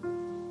world.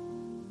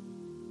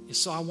 And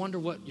so I wonder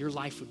what your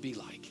life would be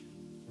like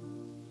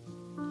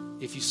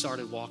if you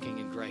started walking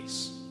in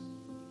grace.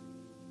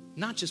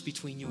 Not just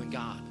between you and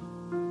God,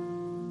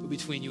 but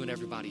between you and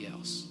everybody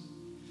else.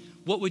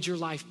 What would your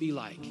life be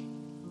like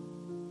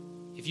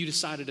if you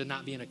decided to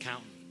not be an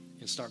accountant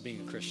and start being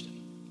a Christian?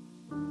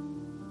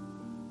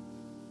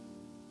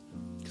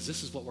 Because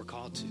this is what we're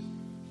called to.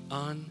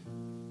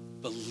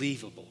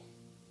 Unbelievable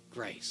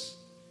grace.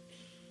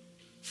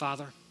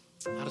 Father,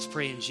 I just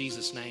pray in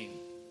Jesus' name.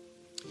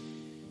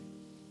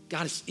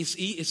 God,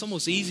 it's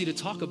almost easy to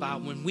talk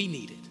about when we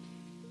need it.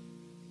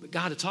 But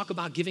God, to talk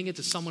about giving it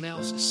to someone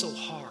else is so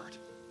hard.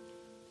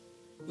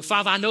 But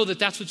Father, I know that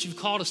that's what you've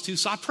called us to.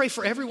 So I pray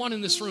for everyone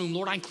in this room,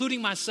 Lord,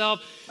 including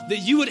myself, that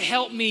you would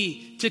help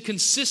me to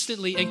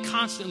consistently and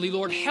constantly,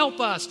 Lord,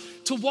 help us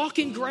to walk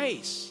in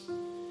grace.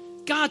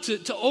 God,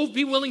 to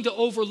be willing to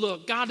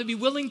overlook. God, to be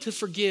willing to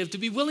forgive, to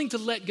be willing to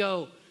let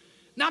go.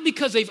 Not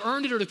because they've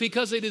earned it or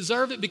because they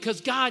deserve it,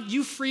 because God,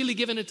 you've freely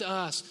given it to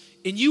us.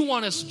 And you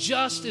want us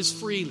just as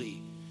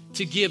freely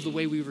to give the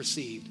way we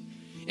received.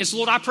 And so,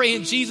 Lord, I pray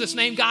in Jesus'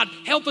 name, God,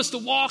 help us to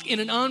walk in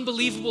an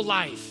unbelievable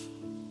life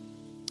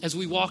as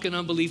we walk in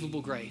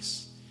unbelievable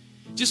grace.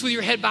 Just with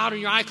your head bowed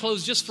and your eye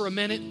closed just for a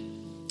minute.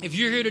 If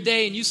you're here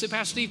today and you say,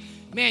 Pastor Steve,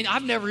 man,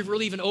 I've never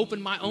really even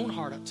opened my own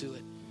heart up to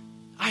it.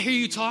 I hear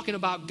you talking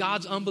about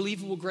God's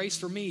unbelievable grace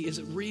for me. Is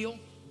it real?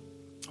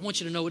 I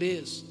want you to know it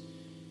is.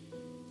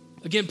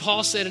 Again,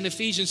 Paul said in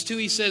Ephesians 2,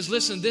 he says,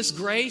 listen, this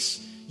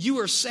grace, you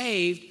are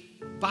saved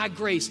by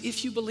grace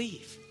if you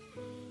believe.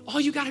 All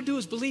you got to do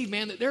is believe,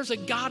 man, that there's a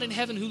God in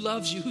heaven who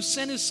loves you, who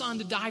sent his son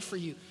to die for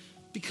you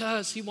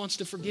because he wants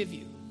to forgive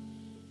you.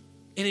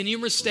 And in your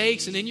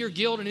mistakes and in your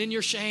guilt and in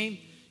your shame,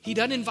 he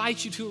doesn't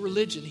invite you to a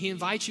religion. He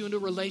invites you into a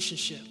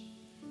relationship.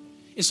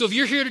 And so if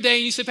you're here today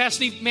and you say, Pastor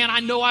Steve, man, I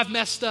know I've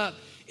messed up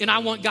and I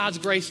want God's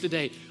grace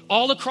today.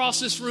 All across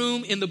this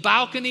room, in the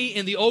balcony,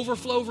 in the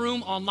overflow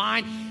room,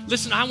 online,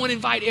 listen, I want to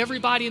invite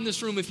everybody in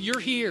this room, if you're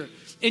here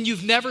and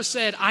you've never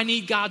said, I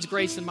need God's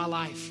grace in my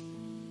life,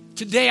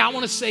 today I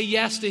want to say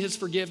yes to his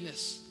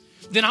forgiveness.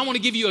 Then I want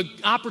to give you an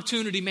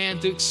opportunity, man,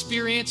 to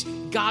experience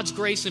God's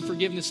grace and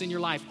forgiveness in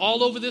your life.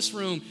 All over this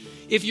room,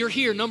 if you're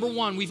here, number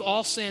one, we've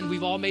all sinned.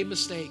 We've all made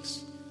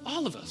mistakes.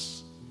 All of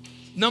us.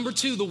 Number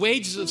two, the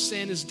wages of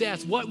sin is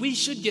death. What we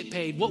should get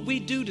paid, what we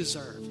do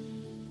deserve,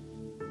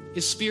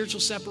 is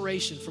spiritual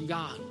separation from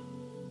God.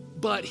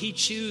 But he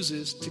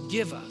chooses to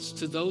give us,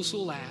 to those who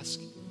will ask,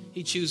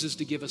 he chooses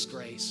to give us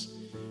grace.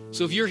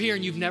 So if you're here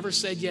and you've never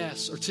said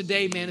yes, or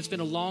today, man, it's been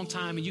a long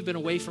time and you've been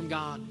away from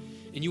God,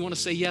 and you want to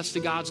say yes to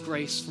God's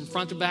grace from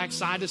front to back,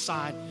 side to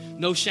side,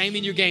 no shame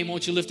in your game. I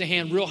want you to lift a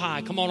hand real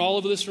high. Come on, all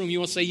over this room. You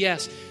want to say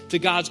yes to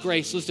God's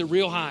grace. Lift it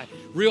real high,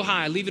 real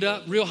high. Leave it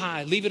up, real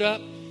high. Leave it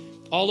up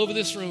all over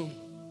this room.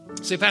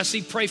 Say, Pastor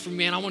Steve, pray for me,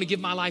 man. I want to give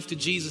my life to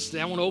Jesus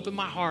today. I want to open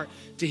my heart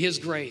to his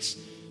grace.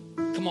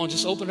 Come on,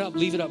 just open it up.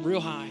 Leave it up real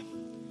high.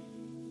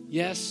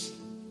 Yes.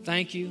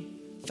 Thank you.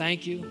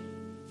 Thank you.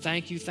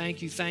 Thank you.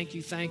 Thank you. Thank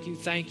you. Thank you.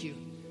 Thank you.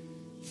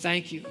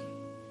 Thank you.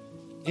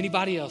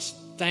 Anybody else?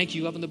 Thank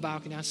you up in the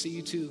balcony. I see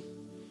you too.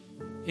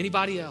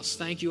 Anybody else?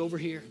 Thank you over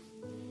here.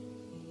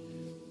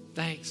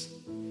 Thanks.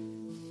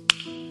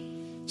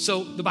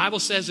 So the Bible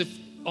says if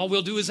all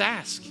we'll do is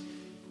ask,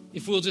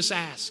 if we'll just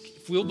ask,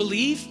 if we'll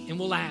believe and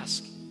we'll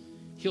ask,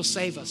 He'll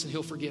save us and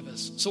he'll forgive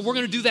us. So we're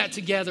going to do that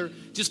together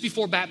just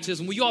before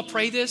baptism. Will you all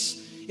pray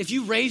this? If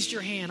you raised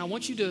your hand, I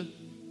want you to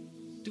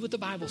do what the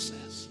Bible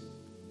says.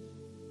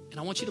 And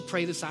I want you to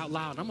pray this out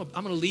loud. I'm going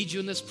to lead you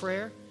in this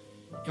prayer.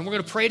 And we're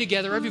going to pray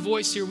together. Every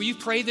voice here, will you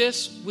pray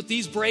this with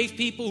these brave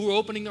people who are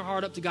opening their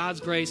heart up to God's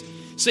grace?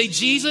 Say,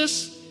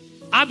 Jesus,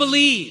 I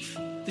believe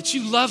that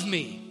you love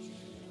me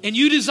and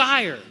you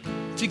desire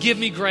to give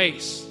me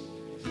grace.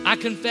 I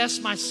confess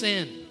my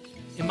sin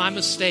and my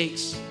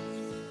mistakes.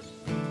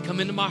 Come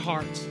into my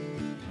heart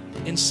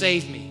and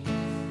save me.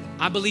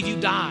 I believe you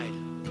died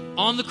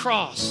on the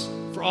cross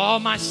for all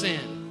my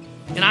sin.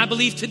 And I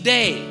believe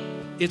today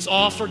it's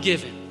all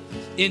forgiven.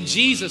 In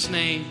Jesus'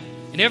 name.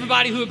 And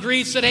everybody who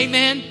agreed said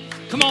amen.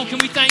 Come on, can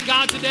we thank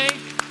God today?